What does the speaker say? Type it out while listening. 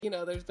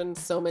There's been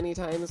so many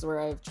times where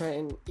I've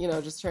tried,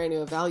 just trying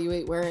to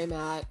evaluate where I'm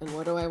at and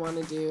what do I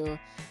want to do.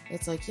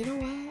 It's like, you know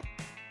what?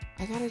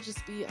 I got to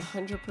just be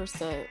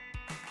 100%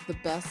 the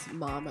best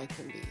mom I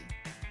can be.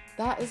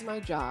 That is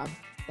my job.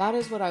 That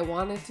is what I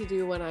wanted to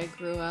do when I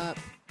grew up.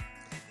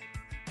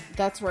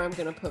 That's where I'm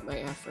going to put my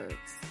efforts.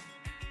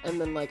 And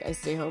then, I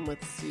stay home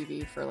with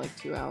Stevie for,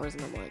 2 hours,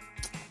 and I'm like,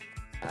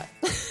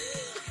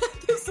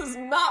 this is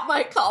not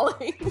my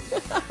calling.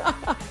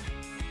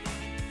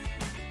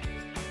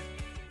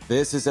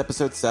 This is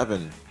episode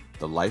 7,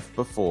 The Life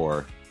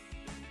Before.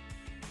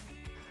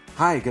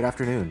 Hi, good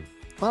afternoon.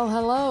 Well,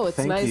 hello. It's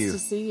Thank you. To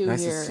see you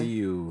nice here. Nice to see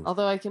you.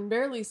 Although I can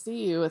barely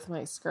see you with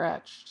my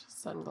scratched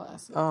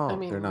sunglasses. Oh, I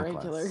mean, they're not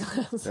regular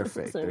glasses. They're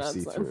fake. They're not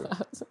see-through.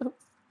 Sunglasses.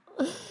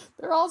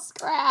 They're all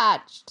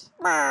scratched.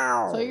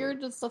 Meow. So you're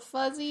just a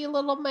fuzzy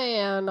little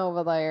man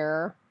over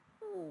there.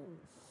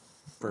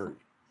 Furry.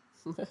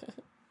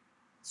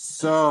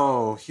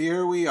 So,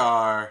 here we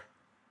are.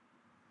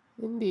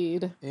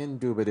 Indeed.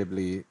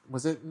 Indubitably.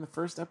 Was it in the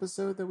first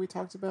episode that we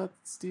talked about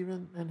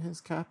Stephen and his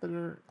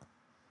catheter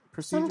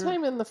procedure?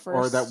 Sometime in the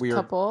first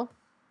couple.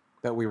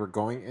 That we were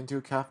going into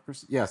a cath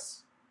procedure?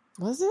 Yes.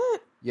 Was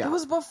it? Yeah. It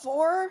was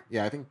before?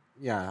 Yeah, I think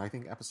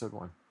episode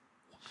 1.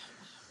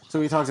 So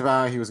he talked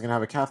about he was going to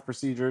have a cath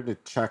procedure to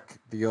check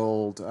the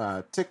old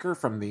ticker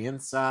from the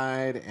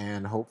inside,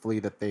 and hopefully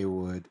that they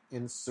would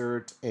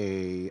insert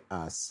a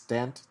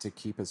stent to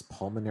keep his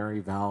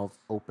pulmonary valve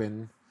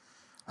open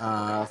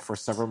for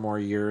several more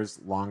years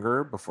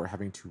longer before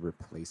having to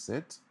replace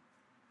it.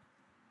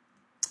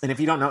 And if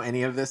you don't know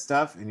any of this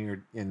stuff,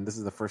 and this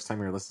is the first time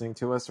you're listening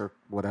to us or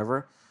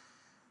whatever,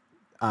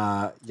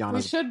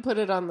 we should put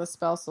it on the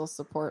spousal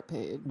support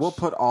page. We'll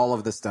put all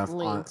of the stuff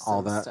Links on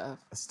all that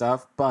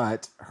stuff.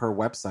 But her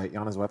website,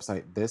 Yana's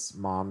website,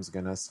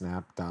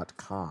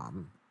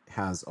 thismomsgonnasnap.com,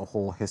 has a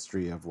whole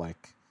history of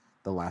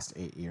the last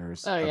 8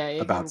 years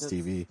about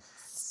Stevie.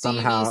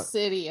 Somehow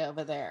City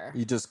over there.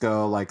 You just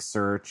go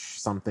search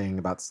something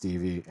about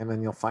Stevie, and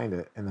then you'll find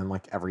it, and then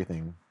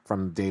everything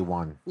from day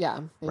one. Yeah,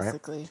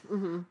 basically.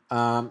 Right?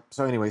 Mm-hmm.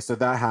 So anyway, so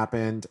that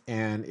happened,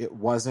 and it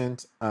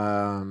wasn't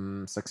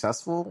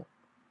successful,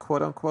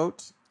 quote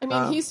unquote. I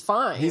mean, he's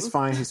fine. He's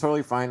fine. He's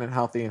totally fine and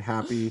healthy and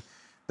happy.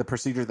 The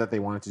procedure that they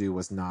wanted to do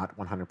was not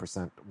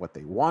 100% what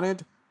they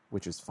wanted,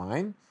 which is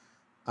fine.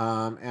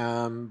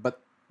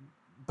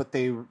 But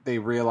they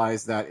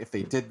realized that if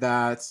they did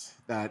that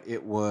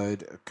it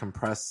would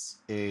compress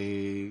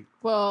a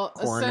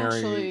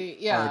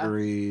coronary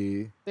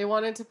artery. They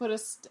wanted to put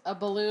a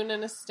balloon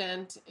and a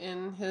stent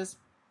in his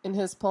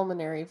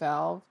pulmonary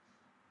valve,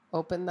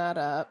 open that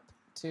up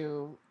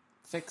to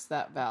fix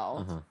that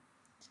valve. Uh-huh.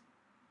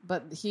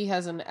 But he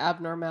has an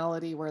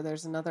abnormality where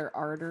there's another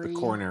artery. The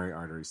coronary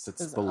artery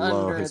sits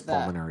below his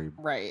pulmonary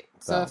valve. Right.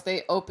 So if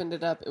they opened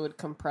it up, it would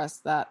compress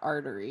that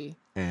artery.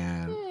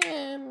 And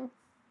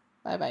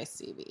bye-bye,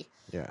 Stevie.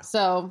 Yeah.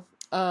 So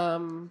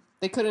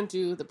they couldn't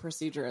do the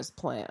procedure as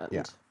planned.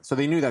 Yeah. So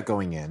they knew that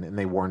going in, and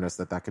they warned us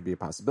that could be a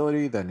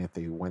possibility. Then if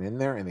they went in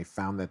there and they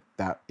found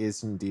that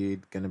is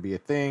indeed going to be a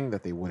thing,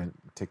 that they wouldn't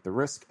take the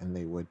risk and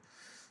they would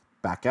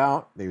back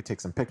out. They would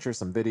take some pictures,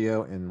 some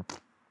video, and...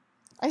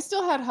 I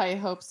still had high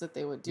hopes that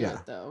they would do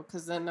it, though,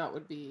 because then that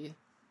would be,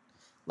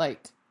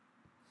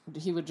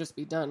 he would just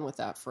be done with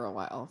that for a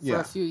while. For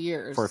a few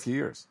years. For a few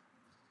years.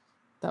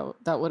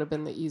 That would have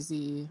been the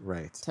easy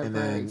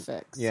temporary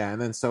fix. Yeah,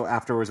 and then so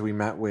afterwards we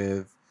met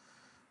with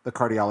the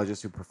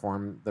cardiologist who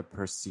performed the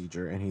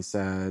procedure, and he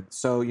said,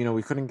 so,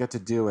 we couldn't get to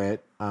do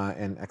it,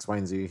 and X, Y,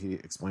 and Z, he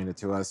explained it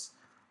to us.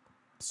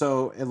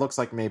 So it looks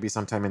like maybe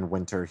sometime in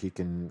winter he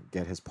can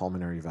get his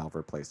pulmonary valve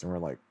replaced. And we're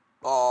like,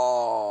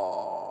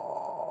 oh...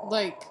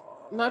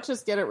 not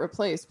just get it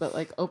replaced, but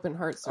open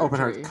heart surgery. Open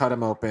heart, cut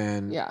him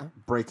open. Yeah.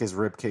 Break his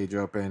rib cage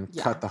open.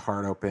 Yeah. Cut the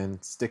heart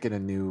open. Stick in a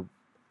new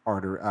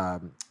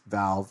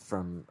valve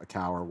from a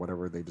cow or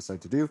whatever they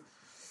decide to do.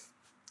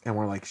 And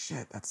we're like,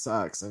 shit, that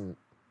sucks. And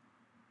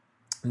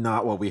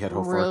not what we had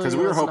hoped for. Because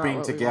we were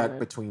hoping to get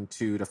between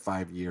 2 to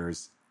 5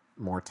 years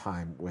more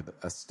time with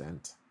a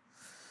stent.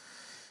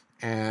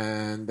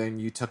 And then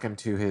you took him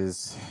to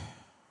his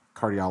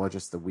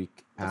cardiologist the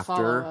week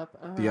after,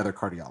 the other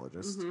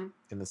cardiologist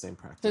in the same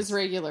practice. His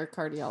regular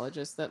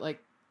cardiologist that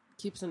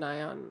keeps an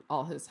eye on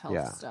all his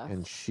health stuff.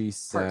 And she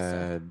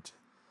said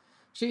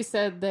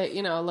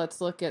that,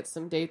 let's look at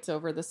some dates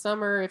over the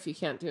summer. If you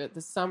can't do it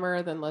this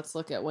summer, then let's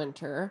look at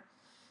winter.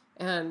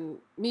 And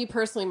me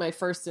personally, my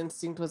first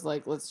instinct was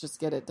let's just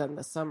get it done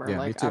this summer.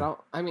 Yeah, me too.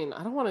 I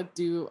don't want to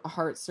do a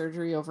heart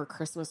surgery over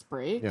Christmas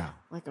break. Yeah.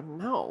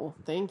 No,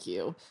 thank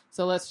you.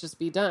 So let's just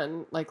be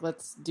done.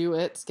 Let's do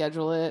it,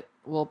 schedule it.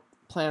 We'll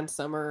plan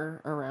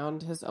summer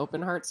around his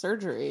open heart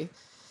surgery.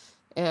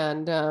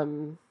 And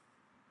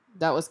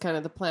that was kind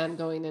of the plan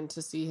going in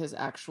to see his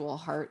actual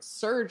heart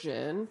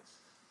surgeon.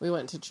 We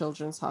went to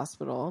Children's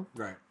Hospital.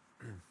 Right.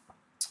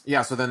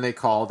 Yeah, so then they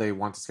called. They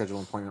want to schedule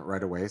an appointment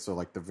right away. So,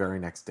 the very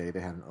next day, they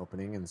had an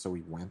opening. And so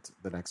we went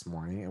the next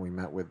morning, and we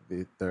met with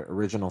the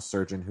original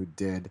surgeon who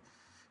did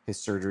his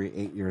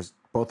surgery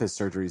both his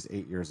surgeries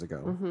 8 years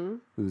ago,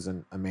 who's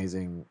an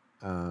amazing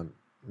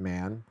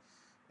man,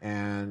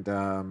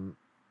 and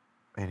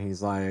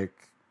he's like,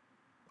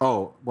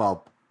 "Oh,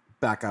 well,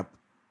 back up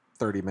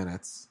 30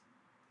 minutes."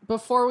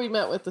 Before we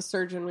met with the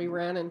surgeon, we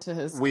ran into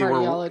his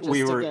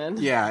cardiologist again.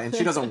 Yeah, and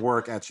she doesn't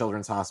work at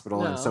Children's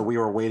Hospital, No. and so we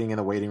were waiting in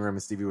the waiting room,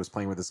 and Stevie was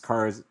playing with his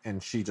cars,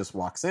 and she just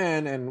walks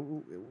in,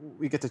 and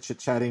we get to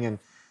chit-chatting, and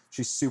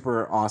she's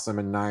super awesome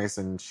and nice,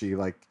 and she,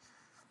 like,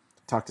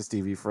 talked to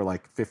Stevie for,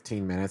 like,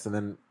 15 minutes, and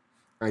then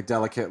I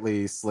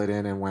delicately slid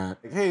in and went,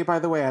 "Hey, by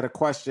the way, I had a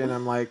question."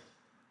 I'm like,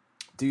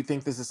 "Do you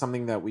think this is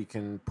something that we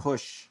can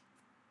push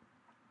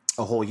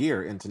a whole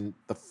year into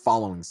the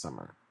following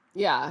summer?"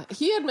 Yeah,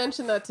 he had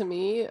mentioned that to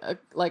me.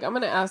 Like, I'm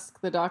going to ask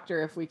the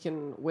doctor if we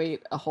can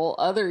wait a whole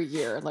other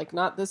year, like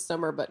not this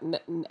summer, but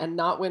and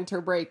not winter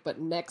break, but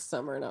next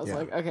summer. And I was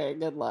like, okay,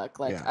 good luck.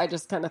 Like, I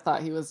just kind of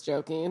thought he was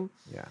joking.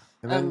 Yeah,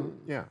 and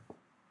then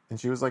and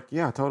she was like,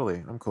 "Yeah,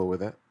 totally, I'm cool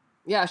with it."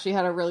 Yeah, she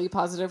had a really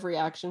positive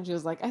reaction. She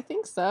was like, "I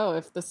think so.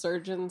 If the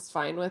surgeon's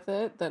fine with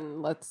it,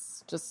 then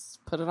let's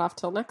just put it off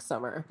till next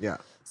summer." Yeah.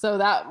 So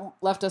that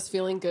left us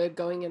feeling good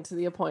going into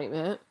the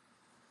appointment.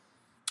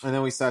 And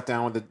then we sat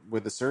down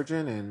with the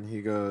surgeon, and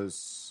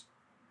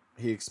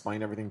he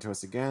explained everything to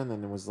us again,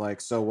 and it was like,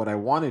 "So what I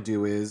want to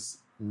do is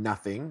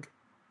nothing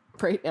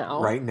right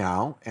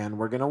now, and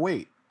we're going to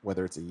wait,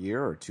 whether it's a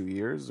year or 2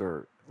 years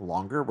or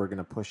longer. We're going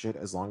to push it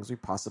as long as we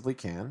possibly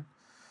can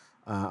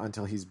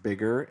until he's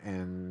bigger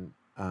and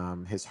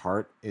his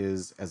heart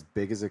is as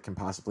big as it can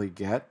possibly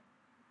get,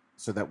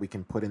 so that we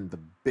can put in the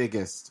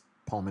biggest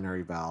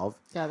pulmonary valve."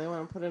 Yeah, they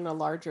want to put in a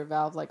larger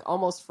valve, like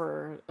almost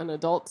for an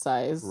adult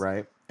size.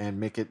 Right. And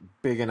make it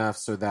big enough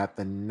so that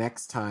the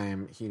next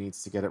time he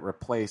needs to get it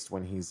replaced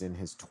when he's in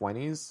his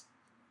 20s,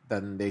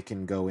 then they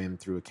can go in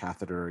through a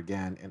catheter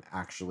again and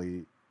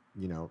actually,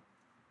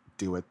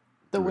 do it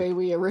the way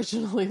we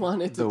originally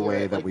wanted to do it. The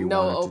way that we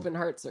wanted to. No open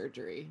heart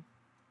surgery.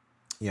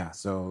 Yeah,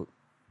 so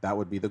that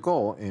would be the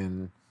goal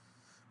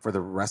for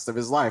the rest of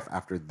his life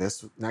after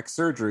this next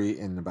surgery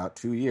in about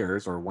 2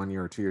 years or 1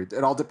 year or 2 years.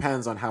 It all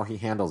depends on how he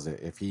handles it.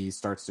 If he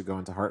starts to go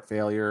into heart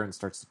failure and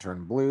starts to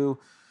turn blue,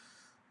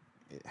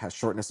 has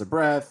shortness of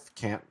breath,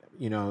 can't,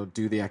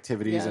 do the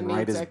activities and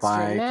ride his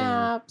bike.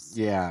 Naps.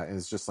 And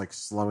is just like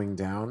slowing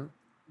down,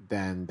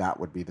 then that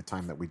would be the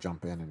time that we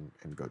jump in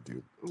and go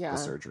do the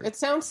surgery. It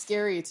sounds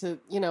scary to,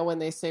 when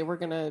they say we're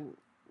going to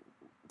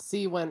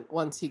see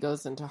once he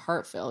goes into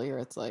heart failure,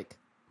 it's like,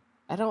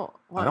 I don't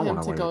want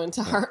him to go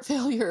into heart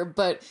failure,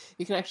 but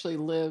you can actually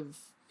live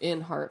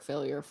in heart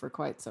failure for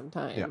quite some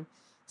time. Yeah.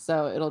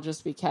 So it'll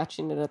just be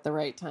catching it at the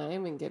right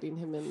time and getting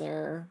him in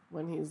there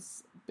when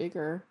he's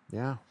bigger.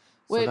 Yeah.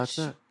 So that's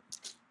it.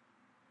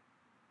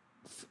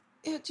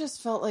 It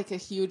just felt like a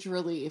huge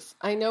relief.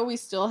 I know we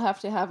still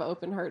have to have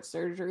open heart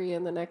surgery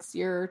in the next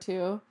year or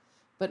two,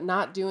 but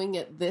not doing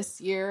it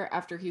this year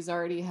after he's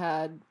already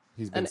had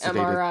an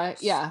MRI.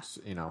 Yeah.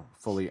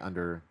 Fully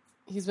under.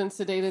 He's been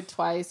sedated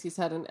twice. He's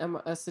had a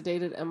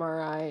sedated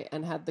MRI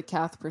and had the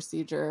cath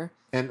procedure.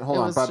 And hold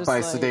on, but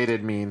by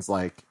sedated means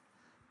like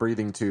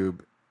breathing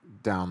tube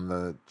down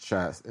the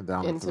chest,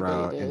 down the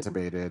throat,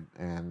 intubated,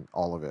 and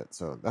all of it.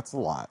 So that's a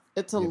lot.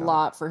 It's a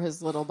lot for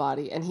his little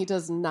body. And he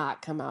does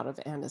not come out of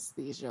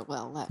anesthesia.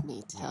 Well, let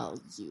me tell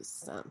you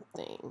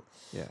something.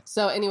 Yeah.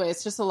 So anyway,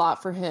 it's just a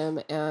lot for him.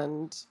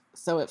 And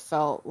so it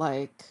felt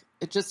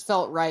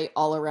right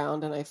all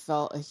around. And I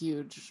felt a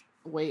huge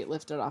weight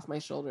lifted off my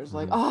shoulders.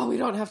 Like, we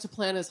don't have to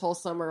plan his whole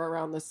summer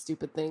around this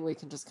stupid thing. We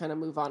can just kind of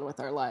move on with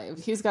our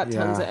lives. He's got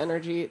tons of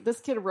energy. This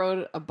kid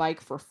rode a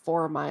bike for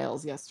 4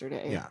 miles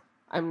yesterday. Yeah.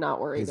 I'm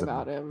not worried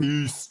about him.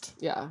 Beast.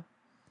 Yeah.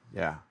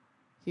 Yeah.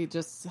 He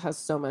just has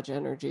so much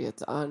energy.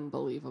 It's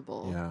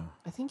unbelievable. Yeah.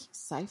 I think he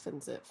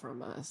siphons it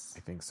from us. I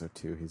think so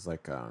too. He's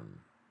like a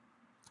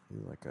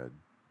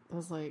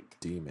those like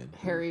demon.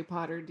 Harry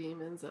Potter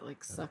demons that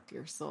like suck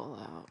your soul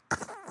out.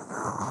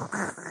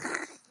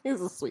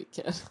 He's a sweet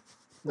kid.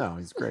 No,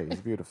 he's great.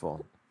 He's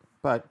beautiful.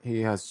 But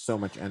he has so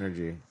much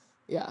energy.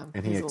 Yeah,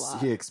 and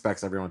he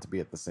expects everyone to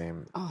be at the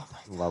same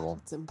level.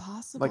 It's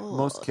impossible. Like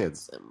most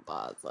kids. It's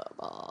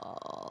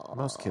impossible.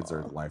 Most kids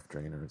are life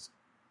drainers.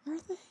 Are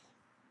they?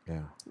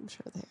 Yeah. I'm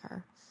sure they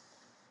are.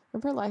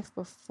 Remember life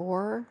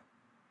before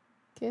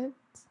kids?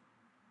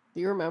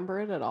 Do you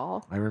remember it at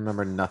all? I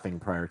remember nothing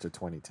prior to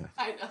 2010.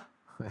 I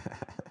know.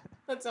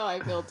 That's how I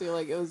feel too.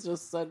 Like it was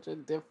just such a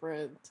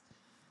different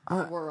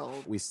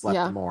world. We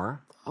slept more.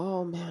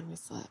 Oh man, we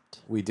slept.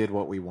 We did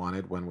what we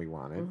wanted when we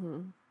wanted.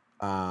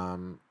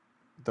 Mm-hmm.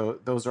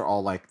 Those are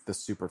all like the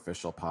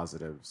superficial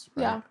positives,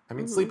 right? Yeah. I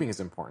mean, sleeping is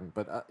important,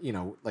 but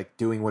like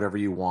doing whatever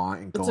you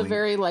want and going. It's a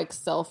very like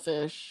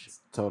selfish.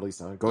 Totally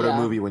selfish. Go to a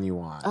movie when you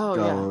want. Oh,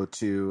 go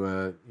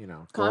to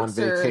go on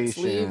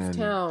vacation. Leave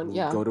town.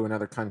 Yeah. Go to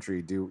another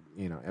country. Do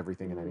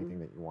everything and anything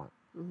that you want.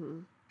 Mm-hmm.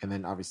 And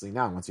then obviously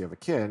now, once you have a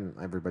kid,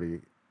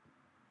 everybody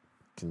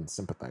can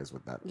sympathize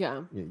with that.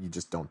 Yeah. You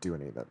just don't do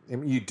any of that. I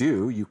mean, you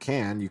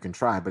can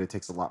try, but it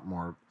takes a lot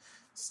more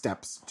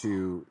steps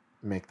to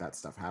make that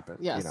stuff happen.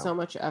 Yeah, so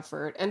much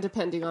effort. And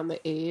depending on the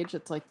age,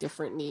 it's like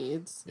different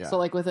needs. Yeah. So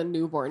like with a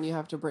newborn, you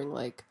have to bring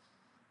like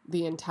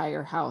the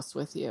entire house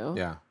with you.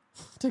 Yeah.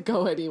 to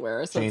go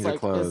anywhere. So Change it's of like,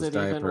 clothes, is it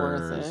even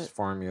worth diapers, it?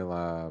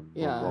 formula,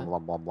 blah, Yeah. blah, blah,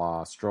 blah,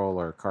 blah,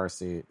 stroller, car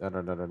seat, da,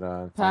 da, da, da,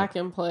 da. Pack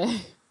and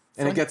play.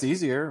 And it gets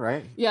easier,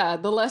 right? Yeah,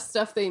 the less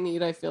stuff they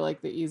need, I feel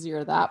like the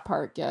easier that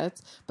part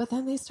gets. But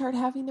then they start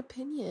having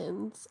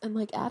opinions and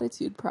like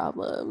attitude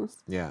problems.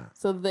 Yeah.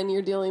 So then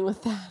you're dealing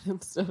with that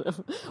instead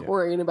of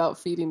worrying about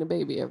feeding a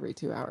baby every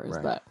 2 hours.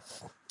 Right. But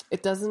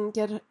it doesn't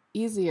get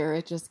easier,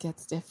 it just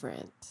gets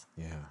different.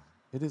 Yeah.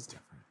 It is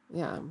different.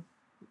 Yeah.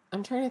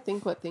 I'm trying to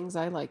think what things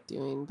I like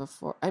doing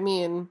before. I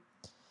mean,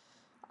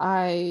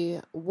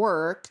 I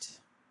worked,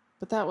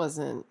 but that was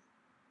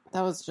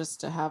just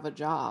to have a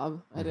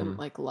job. I didn't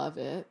like love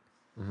it.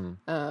 Mm-hmm.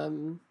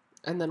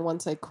 And then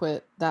once I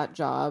quit that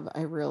job,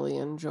 I really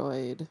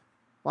enjoyed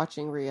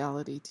watching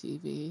reality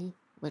TV,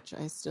 which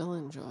I still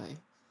enjoy.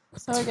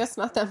 So I guess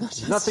not that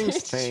much has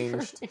Nothing's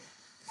changed. changed.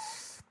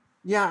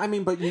 Yeah, I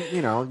mean, but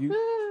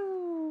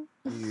you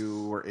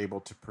were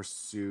able to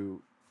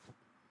pursue.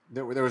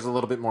 There was a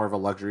little bit more of a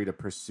luxury to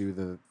pursue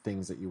the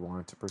things that you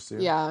wanted to pursue.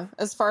 Yeah,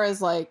 as far as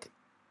like,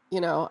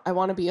 I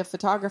want to be a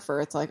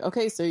photographer. It's like,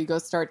 okay, so you go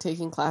start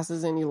taking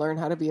classes and you learn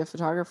how to be a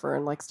photographer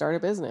and like start a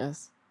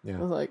business. Yeah.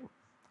 I was like,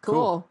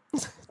 cool.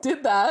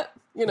 Did that,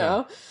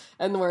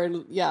 and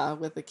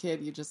with a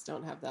kid, you just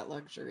don't have that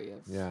luxury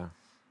of. Yeah.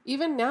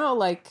 Even now,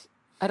 like,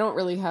 I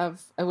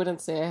wouldn't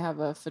say I have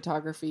a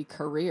photography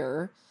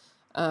career.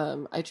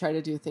 I try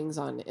to do things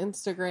on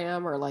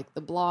Instagram or like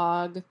the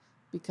blog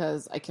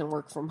because I can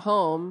work from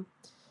home.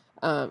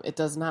 It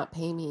does not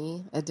pay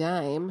me a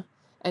dime.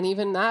 And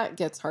even that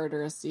gets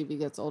harder as Stevie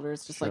gets older.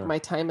 It's just like my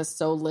time is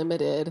so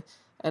limited.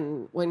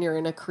 And when you're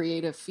in a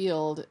creative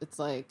field, it's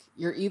like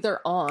you're either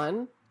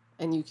on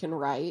and you can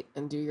write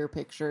and do your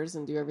pictures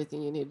and do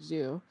everything you need to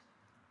do,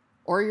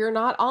 or you're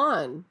not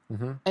on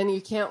and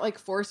you can't like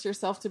force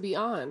yourself to be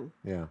on.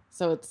 Yeah.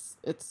 So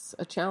it's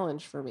a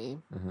challenge for me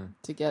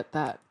to get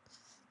that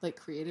like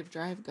creative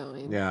drive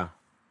going. Yeah.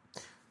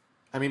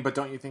 I mean, but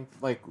don't you think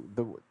like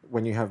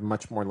when you have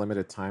much more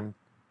limited time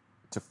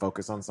to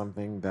focus on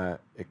something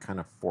that it kind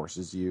of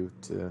forces you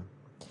to?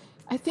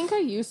 I think I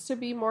used to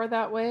be more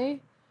that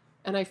way.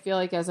 And I feel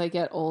like as I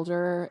get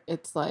older,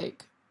 it's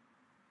like,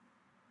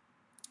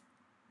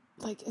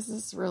 is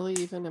this really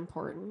even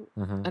important?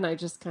 And I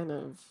just kind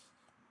of,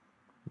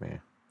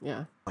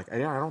 yeah. Like, I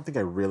don't think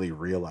I really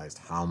realized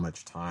how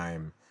much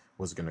time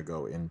was going to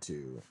go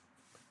into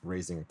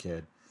raising a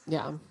kid.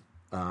 Yeah.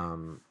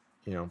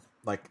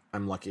 Like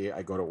I'm lucky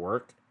I go to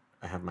work,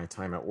 I have my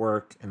time at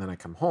work, and then I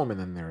come home and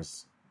then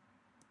there's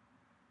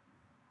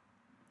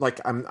like,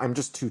 I'm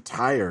just too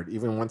tired.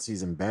 Even once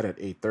he's in bed at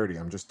 8:30,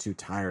 I'm just too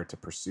tired to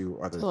pursue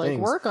other things. Like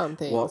work on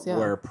things. Well, yeah.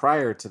 Where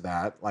prior to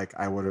that, like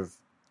I would have,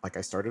 like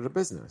I started a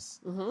business.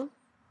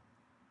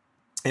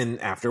 And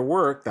after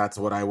work, that's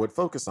what I would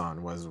focus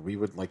on was we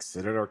would like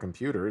sit at our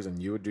computers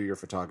and you would do your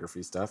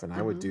photography stuff and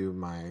I would do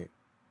my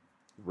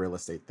real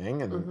estate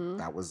thing. And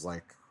that was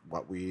like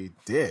what we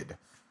did.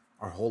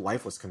 Our whole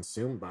life was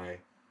consumed by.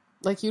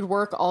 Like you'd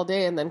work all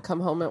day and then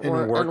come home at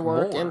work and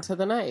work into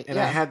the night. And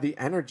I had the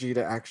energy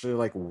to actually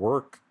like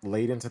work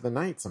late into the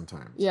night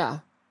sometimes. Yeah.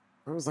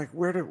 I was like,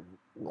 where did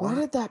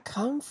that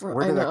come from?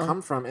 Where did that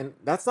come from? And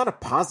that's not a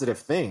positive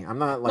thing. I'm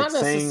not like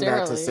saying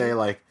that to say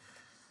like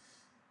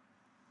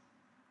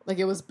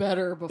it was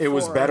better before. It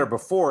was better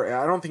before.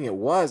 I don't think it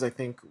was. I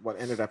think what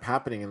ended up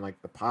happening and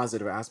like the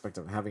positive aspect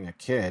of having a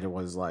kid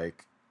was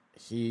like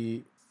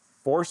he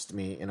forced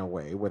me in a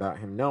way without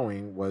him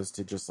knowing was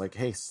to just like,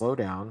 hey, slow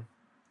down.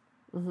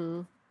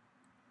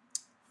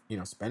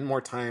 Spend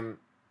more time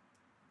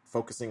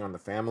focusing on the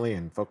family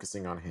and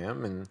focusing on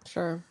him and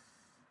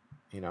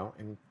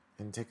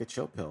and take a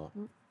chill pill.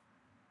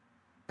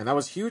 And that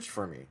was huge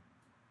for me.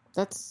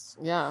 That's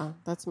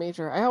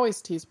major. I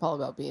always tease Paul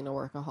about being a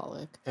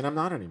workaholic. And I'm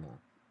not anymore.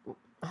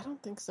 I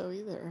don't think so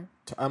either.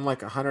 I'm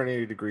like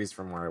 180 degrees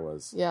from where I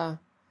was. Yeah.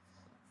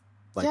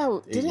 Like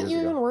didn't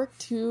you even work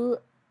 2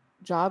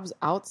 jobs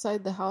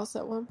outside the house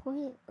at one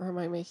point? Or am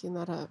I making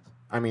that up?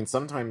 I mean,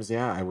 sometimes,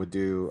 I would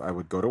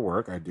go to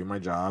work, I'd do my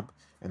job,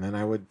 and then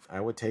I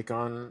would take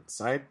on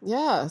side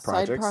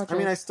projects. I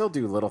mean, I still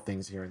do little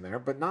things here and there,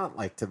 but not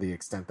like to the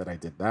extent that I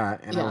did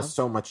that. And I was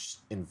so much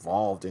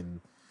involved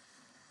in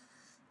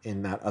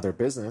that other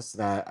business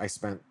that I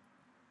spent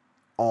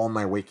all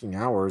my waking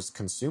hours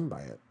consumed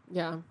by it.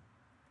 Yeah.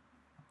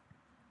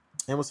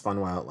 It was fun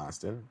while it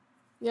lasted.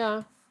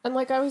 Yeah. And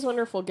like, I always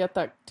wonder if we'll get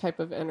that type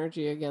of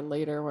energy again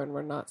later when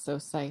we're not so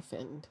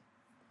siphoned.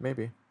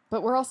 Maybe.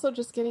 But we're also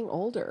just getting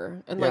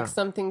older. And like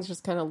some things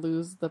just kind of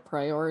lose the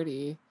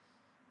priority.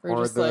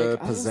 Or just the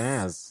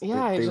pizzazz.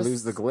 They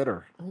lose the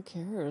glitter. Who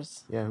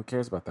cares? Yeah, who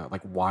cares about that?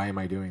 Like, why am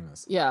I doing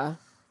this? Yeah.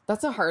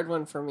 That's a hard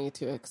one for me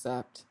to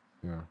accept.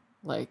 Yeah.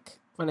 Like,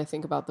 when I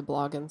think about the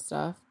blog and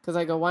stuff. Because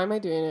I go, why am I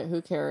doing it?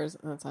 Who cares?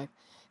 And it's like,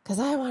 because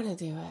I want to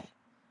do it.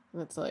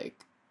 And it's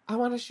like, I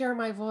want to share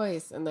my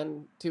voice. And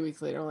then 2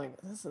 weeks later, I'm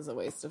like, this is a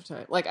waste of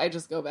time. Like, I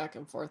just go back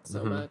and forth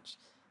so much.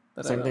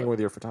 Same thing with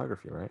your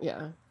photography, right?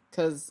 Yeah.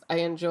 because I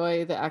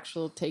enjoy the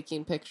actual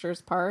taking pictures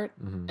part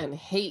and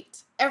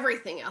hate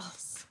everything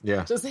else.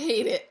 Yeah. Just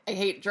hate it. I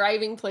hate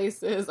driving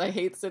places. I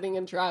hate sitting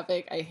in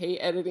traffic. I hate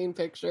editing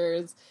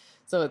pictures.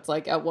 So it's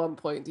like at one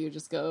point, do you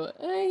just go,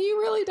 you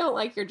really don't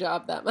like your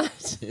job that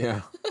much?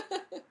 Yeah.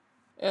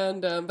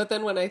 And, but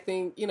then when I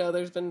think,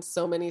 there's been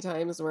so many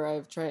times where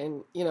I've tried,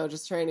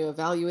 just trying to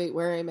evaluate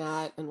where I'm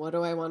at and what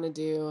do I want to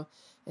do.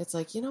 It's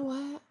like, you know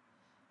what?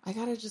 I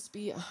got to just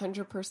be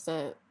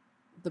 100%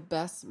 the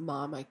best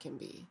mom I can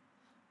be.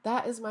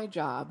 That is my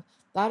job.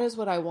 That is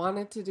what I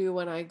wanted to do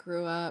when I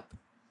grew up.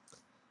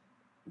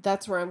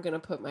 That's where I'm going to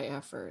put my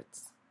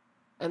efforts.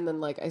 And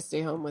then I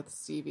stay home with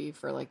Stevie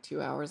for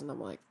 2 hours and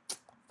I'm like,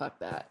 fuck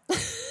that.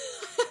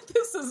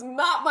 This is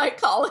not my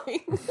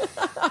calling.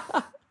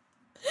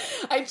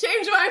 I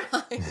changed my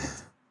mind.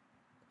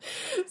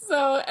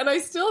 So, and I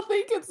still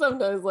think it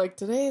sometimes,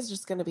 today is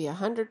just going to be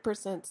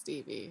 100%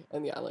 Stevie.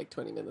 And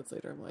 20 minutes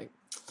later, I'm like,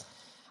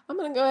 I'm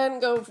going to go ahead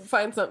and go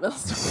find something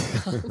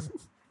else to work on.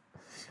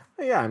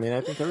 Yeah, I mean, I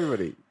think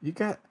everybody, you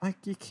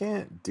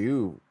can't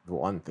do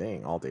one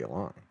thing all day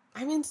long.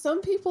 I mean,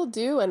 some people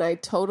do, and I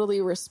totally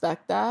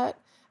respect that.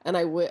 And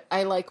I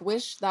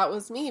wish that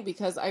was me,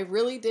 because I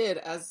really did,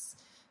 as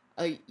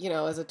a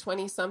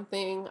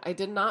 20-something, I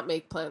did not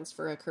make plans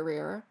for a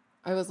career.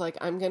 I was like,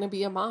 I'm going to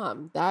be a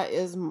mom. That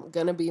is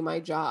going to be my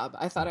job.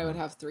 I thought I would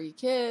have 3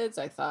 kids.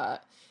 I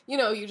thought,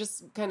 you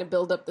just kind of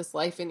build up this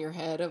life in your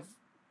head of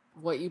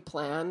what you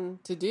plan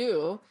to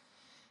do.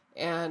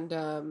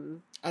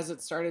 And as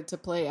it started to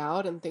play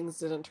out and things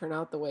didn't turn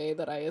out the way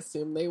that I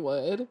assumed they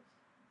would,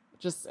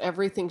 just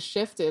everything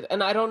shifted.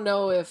 And I don't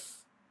know if,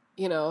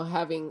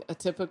 having a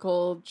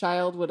typical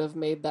child would have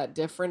made that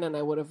different, and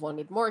I would have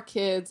wanted more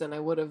kids, and I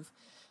would have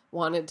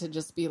wanted to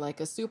just be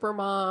like a super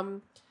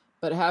mom.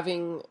 But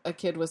having a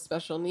kid with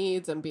special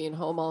needs and being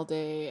home all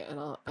day,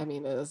 and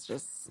it was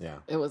just,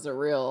 it was a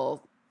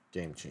real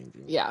game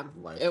changing. Yeah,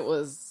 life. It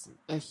was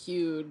a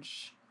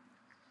huge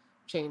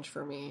change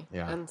for me.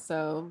 Yeah. And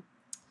so,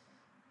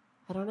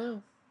 I don't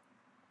know,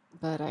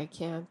 but I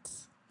can't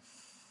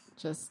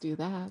just do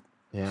that.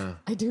 Yeah.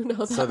 I do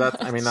know that. So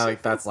that's,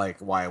 much. that's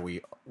why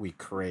we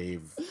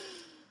crave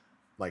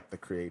the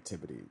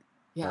creativity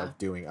of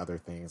doing other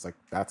things.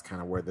 That's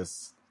kind of where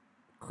this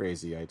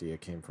crazy idea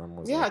came from,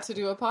 was to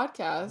do a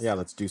podcast. Yeah,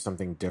 let's do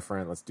something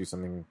different. Let's do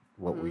something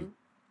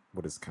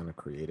what is kind of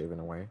creative in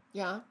a way.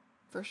 Yeah,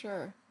 for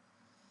sure.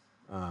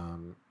 I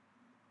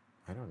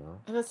don't know.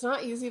 And it's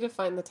not easy to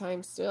find the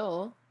time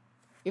still.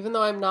 Even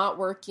though I'm not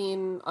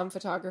working on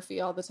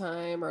photography all the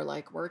time or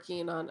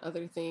working on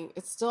other things,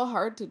 it's still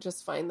hard to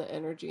just find the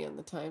energy and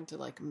the time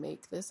to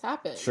make this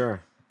happen.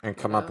 Sure. And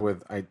come up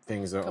with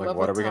things that,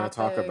 what are we going to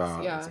talk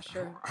about? Yeah,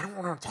 sure. I don't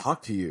want to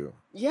talk to you.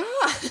 Yeah.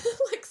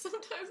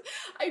 Sometimes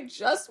I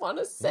just want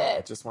to sit.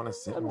 I just want to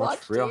sit and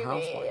watch Real TV.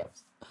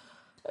 Housewives.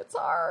 It's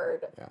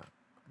hard. Yeah.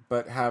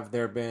 But have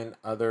there been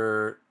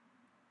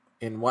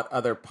in what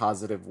other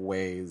positive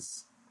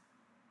ways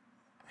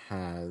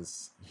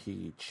has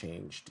he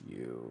changed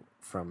you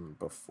from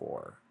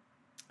before?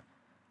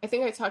 I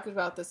think I talked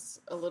about this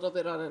a little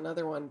bit on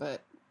another one,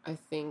 but I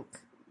think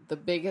the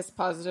biggest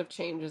positive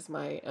change is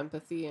my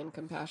empathy and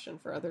compassion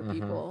for other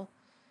people.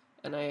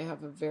 And I have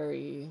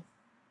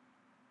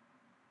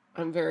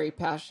I'm very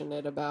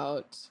passionate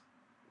about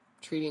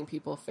treating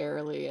people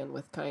fairly and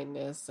with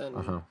kindness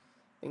and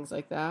things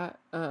like that.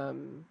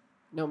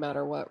 No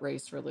matter what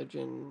race,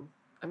 religion.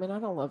 I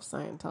don't love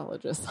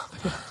Scientologists,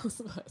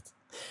 but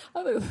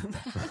other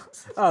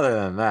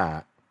than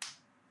that.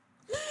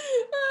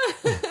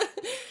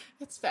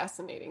 It's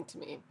fascinating to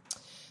me.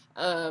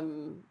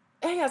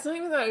 It's not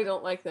even that I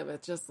don't like them.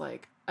 It's just I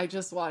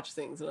just watch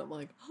things and I'm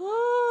like,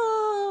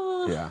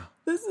 yeah,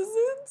 this is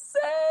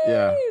insane.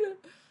 Yeah.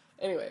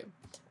 Anyway,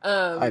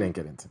 I didn't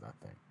get into that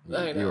thing.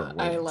 I know.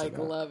 I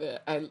love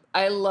it.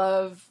 I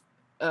love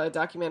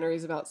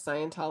documentaries about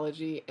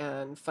Scientology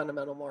and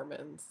fundamental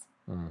Mormons.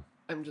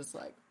 I'm just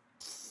like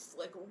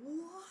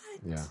what?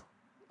 Yeah.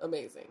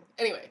 Amazing.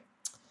 Anyway,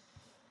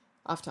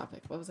 off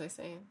topic. What was I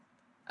saying?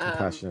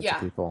 Compassionate to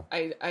people.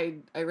 I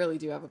really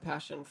do have a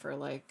passion for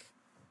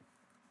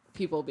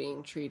people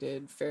being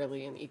treated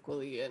fairly and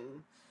equally,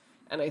 and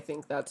I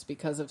think that's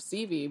because of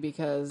Stevie,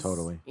 because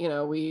totally,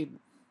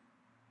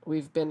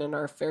 we've been in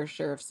our fair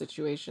share of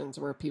situations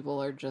where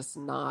people are just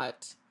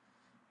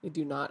they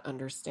do not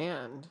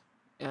understand.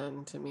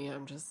 And to me,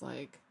 I'm just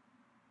like,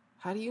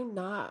 how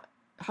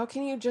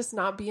can you just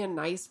not be a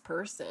nice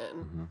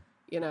person?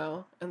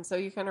 And so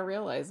you kind of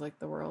realize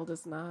the world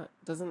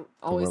doesn't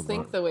always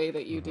think the way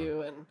that you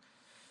do. And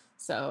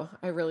so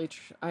I really,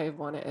 I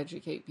want to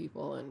educate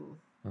people and,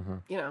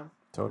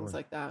 totally. things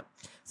like that.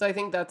 So I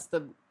think that's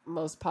the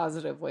most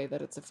positive way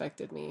that it's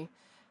affected me.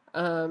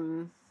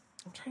 I'm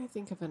trying to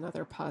think of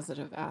another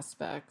positive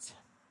aspect,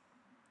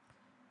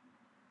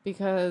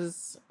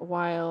 because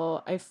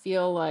while I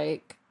feel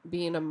like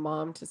being a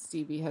mom to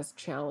Stevie has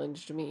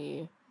challenged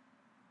me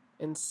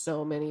in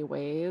so many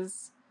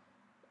ways,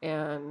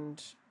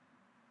 and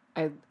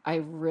I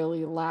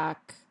really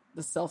lack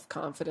the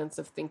self-confidence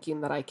of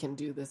thinking that I can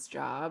do this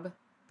job,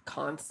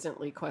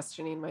 constantly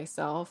questioning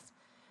myself.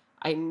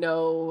 I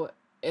know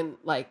in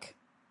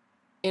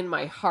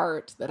my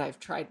heart that I've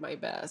tried my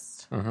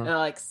best and I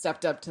like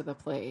stepped up to the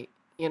plate,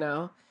 you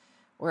know?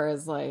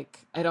 Whereas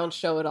like I don't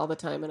show it all the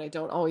time and I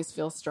don't always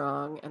feel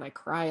strong and I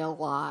cry a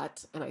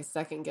lot and I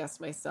second guess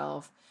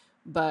myself,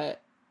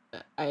 but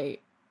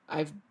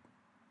I've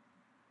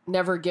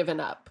never given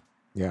up.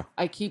 Yeah.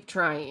 I keep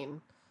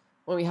trying.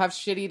 When we have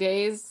shitty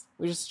days,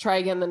 we just try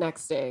again the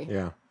next day.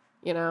 Yeah.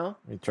 You know?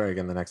 We try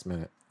again the next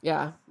minute.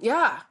 Yeah.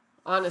 Yeah.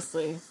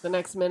 Honestly, the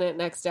next minute,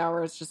 next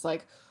hour, it's just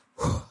like,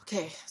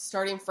 okay,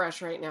 starting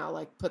fresh right now.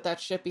 Like, put that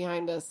shit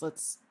behind us.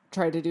 Let's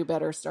try to do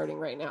better starting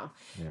right now.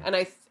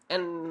 Yeah.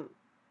 And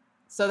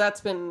so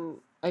that's been,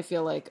 I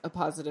feel like, a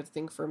positive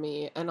thing for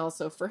me and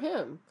also for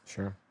him.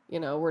 Sure. You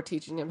know, we're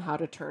teaching him how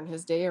to turn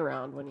his day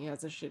around when he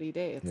has a shitty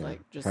day. It's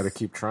like just how to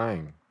keep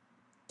trying.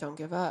 Don't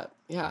give up.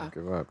 Yeah. Don't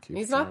give up. Keep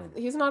he's trying.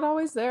 He's not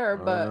always there,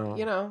 but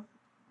you know,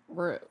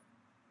 we're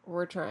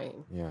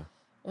trying. Yeah.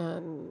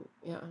 And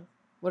yeah.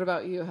 What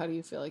about you? How do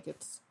you feel like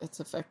it's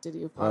affected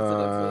you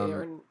positively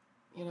or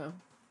you know?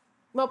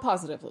 Well,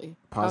 positively.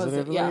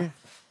 Positively? Yeah.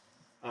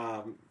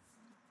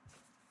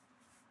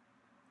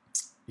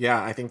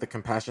 Yeah, I think the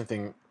compassion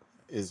thing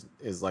is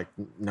like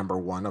number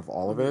one of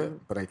all of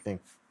it, but I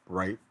think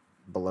right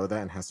below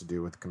that and has to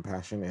do with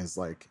compassion is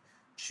like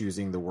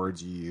choosing the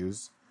words you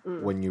use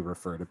when you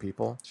refer to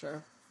people.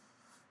 Sure.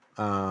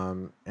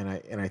 And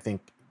I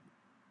think,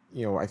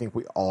 you know, I think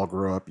we all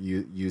grew up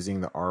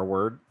using the R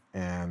word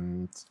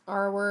and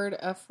R word,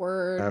 F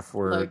word,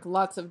 like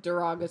lots of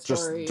derogatory,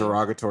 just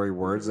derogatory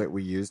words that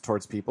we use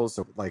towards people.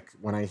 So like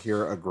when I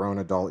hear a grown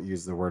adult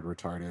use the word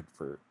retarded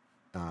for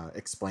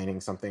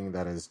explaining something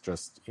that is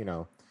just, you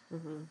know,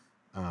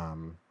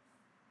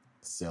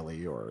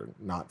 silly or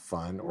not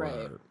fun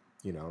or,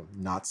 you know,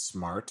 not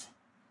smart,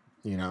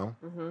 you know,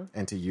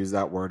 and to use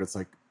that word, it's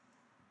like,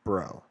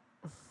 bro,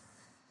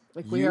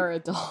 like we are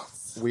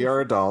adults. We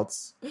are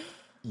adults.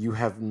 You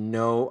have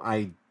no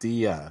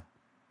idea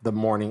the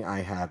morning I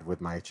had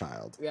with my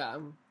child. Yeah.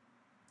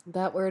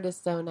 That word is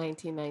so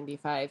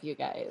 1995, you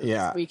guys.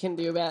 Yeah. We can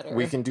do better.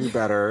 We can do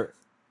better.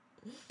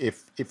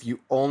 If you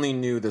only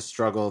knew the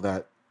struggle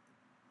that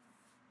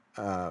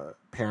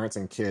parents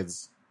and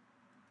kids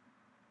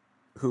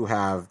who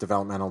have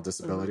developmental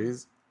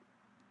disabilities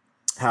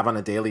have on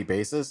a daily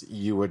basis,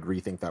 you would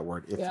rethink that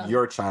word. If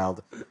your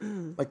child,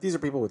 like these are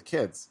people with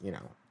kids, you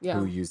know,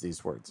 who use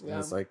these words. And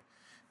it's like,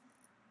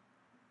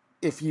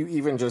 if you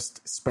even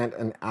just spent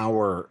an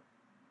hour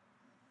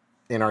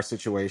in our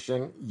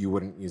situation, you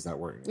wouldn't use that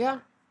word anymore. Yeah,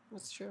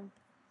 that's true.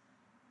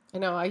 I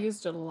know, I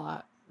used it a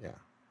lot. Yeah.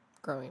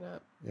 Growing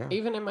up. Yeah.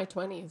 Even in my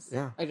 20s.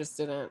 Yeah. I just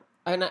didn't.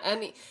 And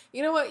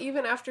you know what?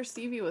 Even after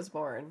Stevie was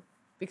born,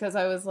 because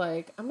I was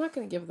like, I'm not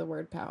going to give the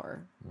word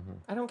power.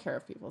 I don't care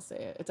if people say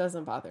it. It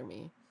doesn't bother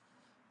me.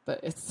 But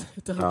it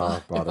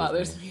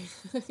bothers me.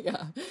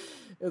 Yeah.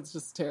 It's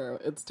just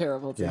terrible. It's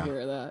terrible to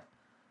hear that.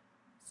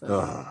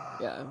 So,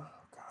 yeah.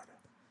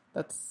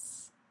 God.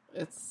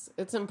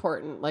 It's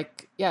important.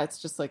 Like, yeah,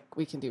 it's just like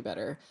we can do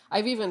better.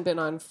 I've even been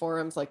on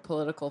forums, like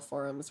political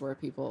forums, where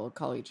people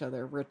call each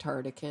other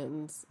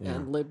retardicans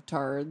and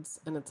libtards.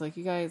 And it's like,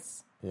 you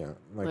guys... Yeah,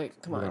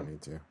 like come on. Don't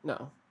need to.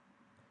 No.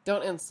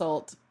 Don't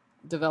insult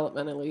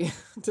developmentally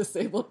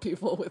disabled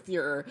people with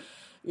your,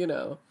 you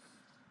know,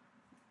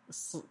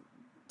 slang.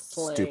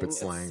 Stupid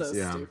slangs. It's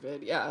so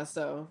stupid. Yeah,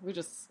 so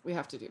we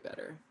have to do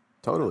better.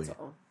 Totally.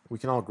 We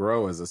can all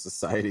grow as a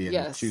society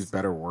and choose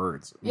better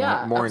words.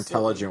 More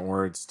intelligent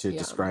words to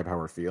describe how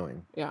we're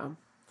feeling. Yeah,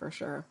 for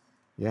sure.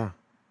 Yeah.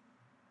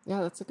 Yeah,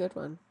 that's a good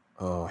one.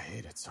 Oh, I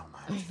hate it so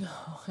much. I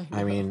know.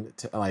 I mean,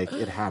 like,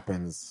 it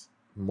happens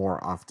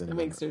more often. It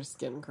makes your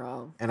skin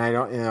crawl. And I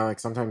don't, you know, like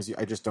sometimes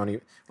I just don't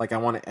even, like I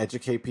want to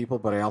educate people,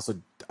 but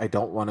I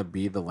don't want to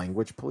be the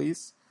language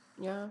police.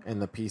 Yeah.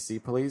 And the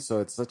PC police.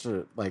 So it's such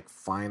a like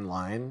fine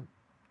line.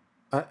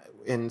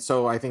 And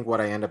so I think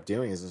what I end up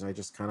doing is I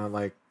just kind of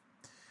like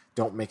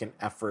don't make an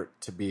effort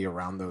to be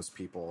around those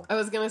people. I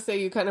was going to say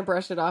you kind of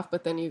brush it off,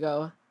 but then you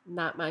go,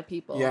 not my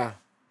people. Yeah.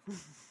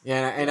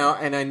 Yeah.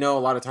 And I know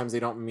a lot of times they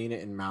don't mean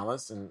it in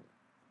malice. And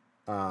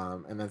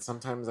then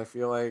sometimes I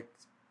feel like,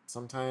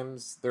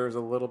 sometimes there's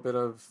a little bit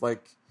of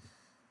like,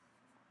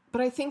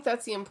 but I think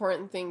that's the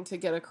important thing to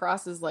get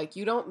across is like,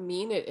 you don't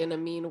mean it in a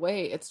mean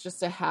way. It's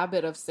just a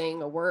habit of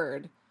saying a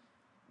word,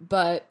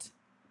 but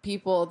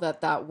people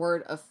that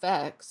word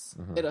affects,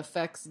 it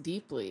affects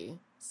deeply.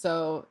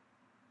 So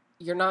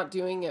you're not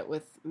doing it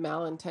with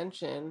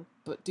malintention,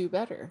 but do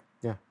better.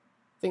 Yeah.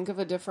 Think of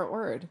a different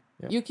word.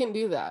 Yeah. You can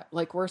do that.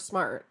 Like we're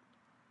smart.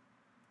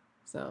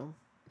 So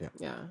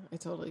yeah, I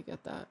totally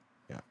get that.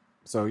 Yeah.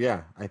 So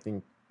yeah, I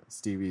think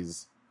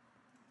Stevie's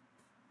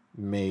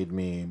made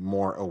me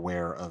more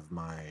aware of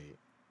my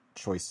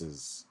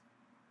choices.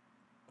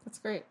 That's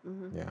great.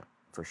 Yeah,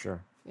 for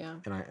sure. Yeah.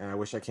 And I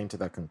wish I came to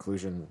that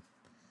conclusion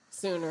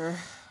sooner.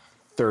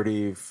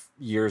 30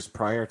 years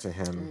prior to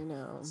him. I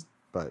know.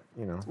 But,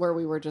 you know. Where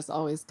we were just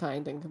always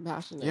kind and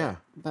compassionate. Yeah.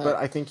 But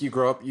I think you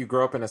grow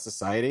up in a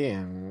society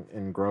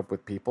and grow up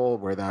with people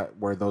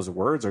where those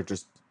words are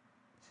just,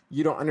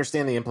 you don't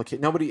understand the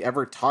implication. Nobody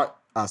ever taught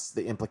us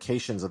the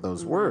implications of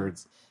those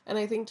words. And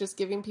I think just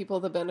giving people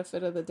the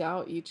benefit of the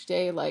doubt each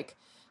day, like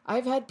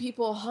I've had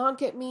people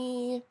honk at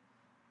me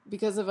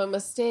because of a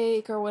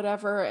mistake or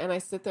whatever, and I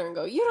sit there and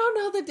go, you don't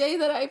know the day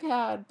that I've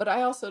had, but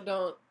I also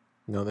don't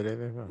Know the day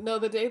they've had. know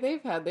the day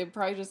they've had. They've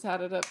probably just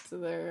had it up to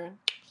their...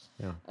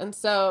 Yeah. And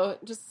so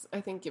just,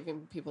 I think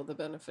giving people the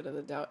benefit of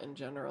the doubt in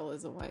general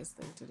is a wise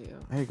thing to do.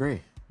 I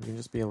agree. You can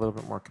just be a little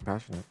bit more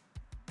compassionate.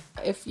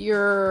 If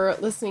you're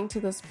listening to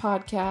this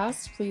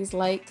podcast, please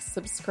like,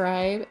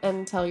 subscribe,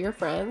 and tell your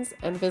friends,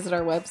 and visit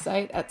our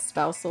website at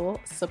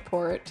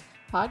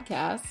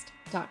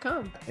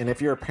spousalsupportpodcast.com. And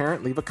if you're a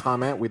parent, leave a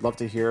comment. We'd love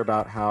to hear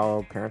about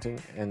how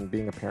parenting and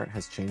being a parent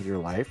has changed your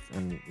life,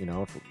 and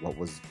what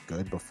was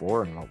good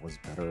before and what was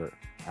better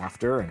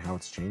after, and how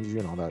it's changed you,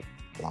 and all that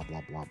blah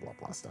blah blah blah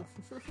blah stuff.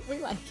 We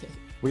like it.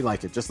 We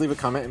like it. Just leave a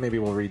comment, and maybe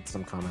we'll read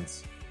some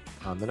comments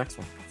on the next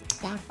one.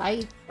 Yeah,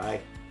 bye.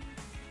 Bye.